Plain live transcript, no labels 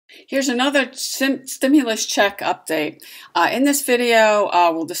Here's another stimulus check update. In this video,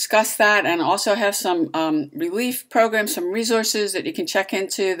 we'll discuss that and also have some relief programs, some resources that you can check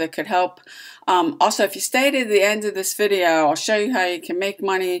into that could help. Also, if you stay to the end of this video, I'll show you how you can make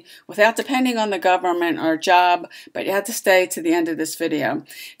money without depending on the government or a job, but you have to stay to the end of this video.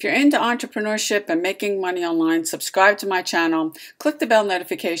 If you're into entrepreneurship and making money online, subscribe to my channel, click the bell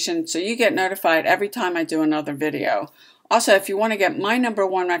notification so you get notified every time I do another video. Also, if you want to get my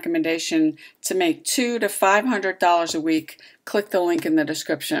 #1 recommendation to make $200 to $500 a week, click the link in the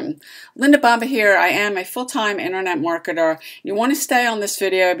description. Linda Bomba here. I am a full-time internet marketer. You want to stay on this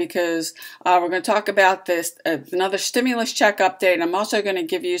video because we're going to talk about this another stimulus check update. I'm also going to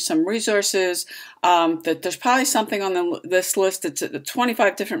give you some resources that there's probably something on this list. It's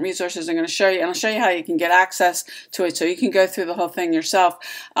 25 different resources I'm going to show you, and I'll show you how you can get access to it so you can go through the whole thing yourself.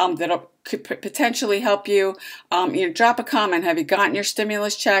 Could potentially help you. Drop a comment. Have you gotten your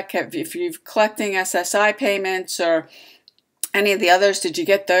stimulus check? If you're collecting SSI payments or any of the others, did you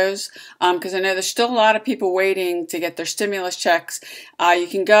get those? Because I know there's still a lot of people waiting to get their stimulus checks. You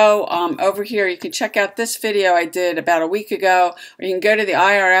can go over here. You can check out this video I did about a week ago, or you can go to the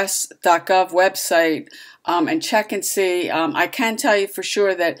irs.gov website and check and see. I can tell you for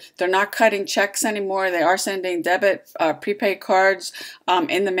sure that they're not cutting checks anymore. They are sending debit prepaid cards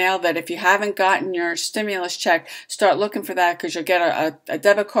in the mail. That if you haven't gotten your stimulus check, start looking for that, because you'll get a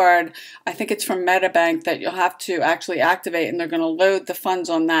debit card. I think it's from MetaBank that you'll have to actually activate, and they're going to load the funds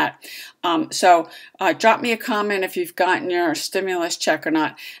on that. So drop me a comment if you've gotten your stimulus check or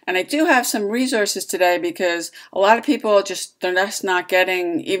not. And I do have some resources today because a lot of people they're just not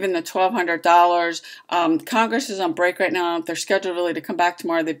getting even the $1,200. Congress is on break right now. They're scheduled really to come back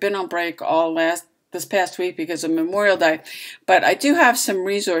tomorrow. They've been on break all this past week because of Memorial Day. But I do have some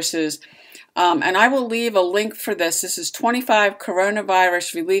resources. And I will leave a link for this. This is 25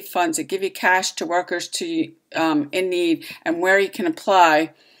 coronavirus relief funds that give you cash to workers in need and where you can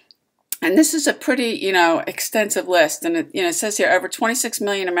apply. And this is a pretty, extensive list. And it says here, over 26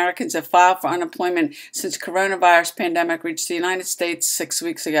 million Americans have filed for unemployment since coronavirus pandemic reached the United States 6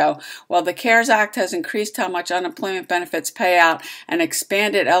 weeks ago. While the CARES Act has increased how much unemployment benefits pay out and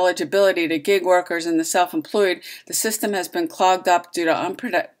expanded eligibility to gig workers and the self-employed, the system has been clogged up due to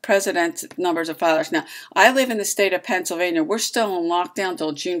unprecedented numbers of filers. Now, I live in the state of Pennsylvania. We're still in lockdown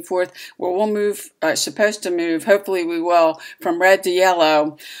till June 4th, where we'll supposed to move, hopefully we will, from red to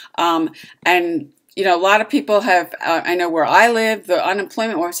yellow. And a lot of people have, I know where I live, the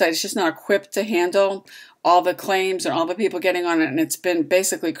unemployment website is just not equipped to handle all the claims and all the people getting on it, and it's been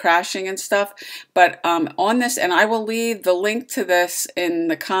basically crashing and stuff. But on this, and I will leave the link to this in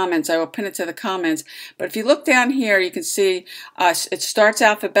the comments, I will pin it to the comments. But if you look down here, you can see it starts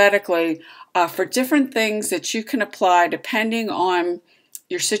alphabetically for different things that you can apply depending on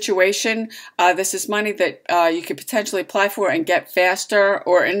your situation. This is money that you could potentially apply for and get faster,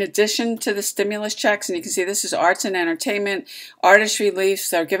 or in addition to the stimulus checks. And you can see this is arts and entertainment, artist reliefs.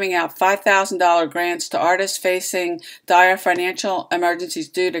 They're giving out $5,000 grants to artists facing dire financial emergencies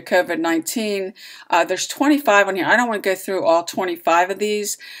due to COVID-19. There's 25 on here. I don't want to go through all 25 of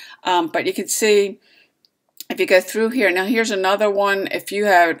these, but you can see if you go through here. Now here's another one. If you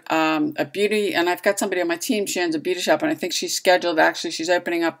have a beauty, and I've got somebody on my team, she owns a beauty shop, and I think she's scheduled, actually she's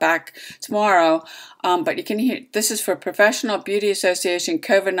opening up back tomorrow. But you can hear, this is for Professional Beauty Association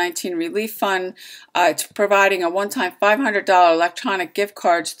COVID-19 Relief Fund. It's providing a one-time $500 electronic gift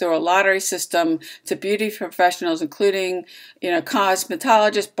cards through a lottery system to beauty professionals, including,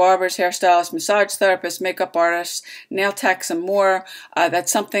 cosmetologists, barbers, hairstylists, massage therapists, makeup artists, nail techs, and more.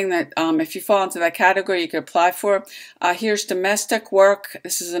 That's something that if you fall into that category, you could apply for. Here's domestic work.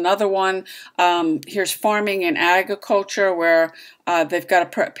 This is another one. Here's farming and agriculture, where they've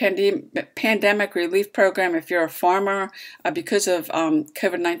got a pandemic relief program if you're a farmer because of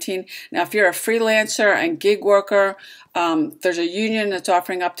COVID-19. Now, if you're a freelancer and gig worker, there's a union that's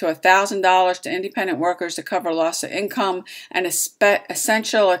offering up to $1,000 to independent workers to cover loss of income and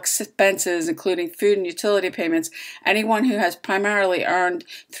essential expenses, including food and utility payments. Anyone who has primarily earned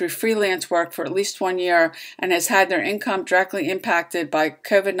through freelance work for at least 1 year and has had their income directly impacted by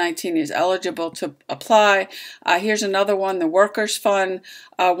COVID-19 is eligible to apply. Here's another one, the Workers Fund,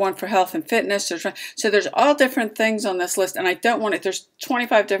 one for health and fitness. So there's all different things on this list, and I don't want to, there's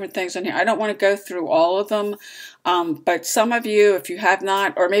 25 different things on here. I don't want to go through all of them. But some of you, if you have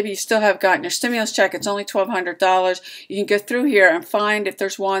not, or maybe you still have gotten your stimulus check, it's only $1,200. You can go through here and find if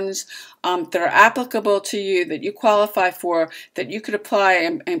there's ones that are applicable to you, that you qualify for, that you could apply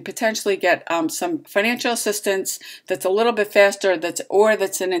and potentially get some financial assistance that's a little bit faster,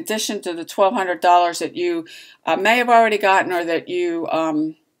 that's in addition to the $1,200 that you may have already gotten, or that you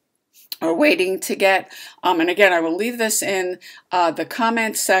or waiting to get. And again, I will leave this in the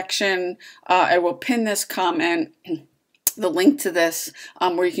comment section. I will pin this comment, the link to this,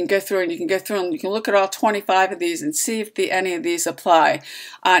 where you can go through and you can look at all 25 of these and see if any of these apply.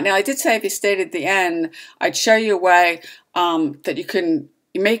 Now, I did say if you stayed at the end, I'd show you a way that you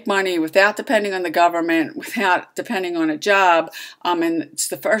make money without depending on the government, without depending on a job, and it's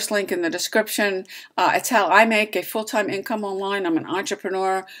the first link in the description. It's how I make a full-time income online. I'm an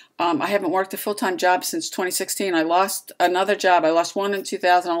entrepreneur. I haven't worked a full-time job since 2016. I lost another job. I lost one in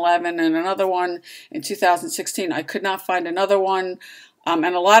 2011 and another one in 2016. I could not find another one. And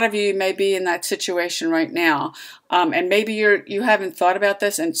a lot of you may be in that situation right now. And maybe you haven't thought about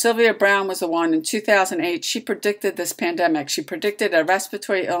this. And Sylvia Browne was the one in 2008. She predicted this pandemic. She predicted a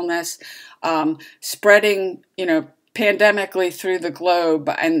respiratory illness spreading, pandemically through the globe,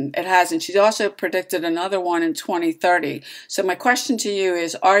 and it has. And she also predicted another one in 2030. So my question to you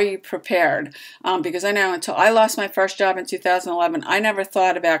is, are you prepared? Because I know until I lost my first job in 2011, I never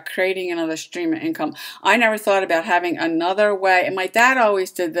thought about creating another stream of income. I never thought about having another way. And my dad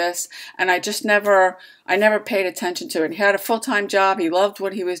always did this, and I never paid attention to it. He had a full-time job. He loved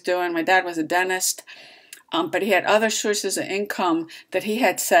what he was doing. My dad was a dentist. But he had other sources of income that he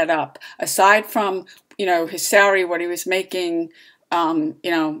had set up aside from his salary, what he was making, and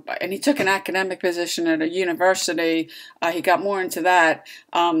he took an academic position at a university. He got more into that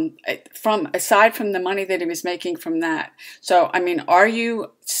aside from the money that he was making from that. So, are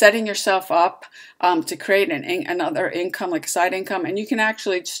you setting yourself up to create another income, like a side income? And you can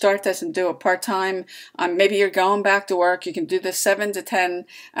actually start this and do it part-time. Maybe you're going back to work. You can do this 7 to 10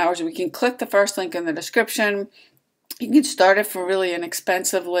 hours. We can click the first link in the description. You can start it for really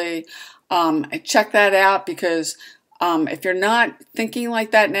inexpensively. Check that out, because if you're not thinking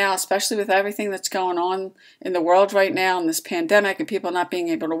like that now, especially with everything that's going on in the world right now and this pandemic and people not being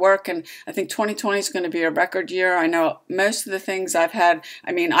able to work, and I think 2020 is going to be a record year. I know most of the things I've had,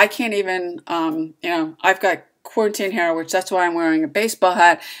 I can't even, I've got quarantine hair, which that's why I'm wearing a baseball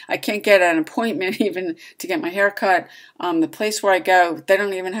hat. I can't get an appointment even to get my hair cut. The place where I go, they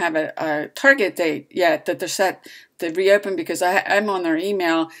don't even have a target date yet that they're set to reopen, because I'm on their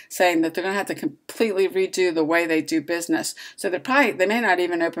email saying that they're going to have to completely redo the way they do business. So they may not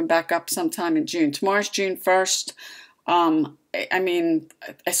even open back up sometime in June. Tomorrow's June 1st. A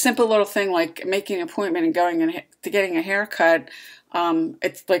simple little thing like making an appointment and going to getting a haircut.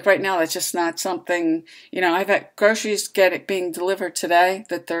 It's like right now, that's just not something, I've had groceries being delivered today,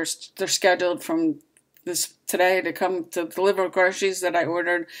 that they're scheduled from today to come to deliver groceries that I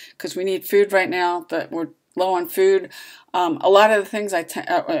ordered, because we need food right now, that we're low on food. A lot of the things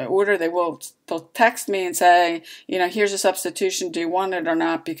I order, they'll text me and say, here's a substitution. Do you want it or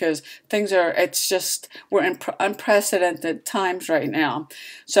not? Because we're in unprecedented times right now.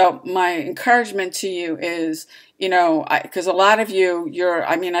 So my encouragement to you is, because a lot of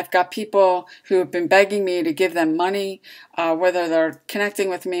I've got people who have been begging me to give them money, whether they're connecting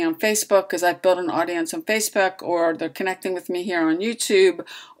with me on Facebook, because I've built an audience on Facebook, or they're connecting with me here on YouTube,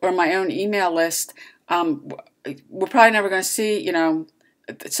 or my own email list. We're probably never going to see,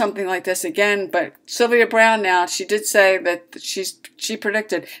 something like this again. But Sylvia Browne, now, she did say that she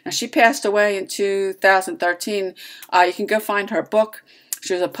predicted. Now, she passed away in 2013. You can go find her book.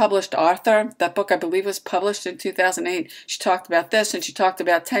 She was a published author. That book, I believe, was published in 2008. She talked about this, and she talked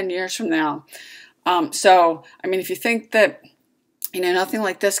about 10 years from now. If you think that, nothing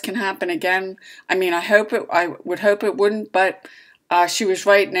like this can happen again, I would hope it wouldn't, but she was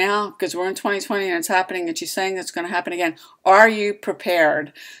right now, because we're in 2020 and it's happening, and she's saying it's going to happen again. Are you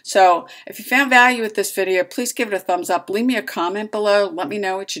prepared? So if you found value with this video, please give it a thumbs up. Leave me a comment below. Let me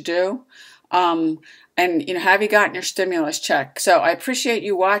know what you do. And have you gotten your stimulus check? So I appreciate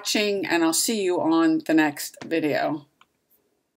you watching, and I'll see you on the next video.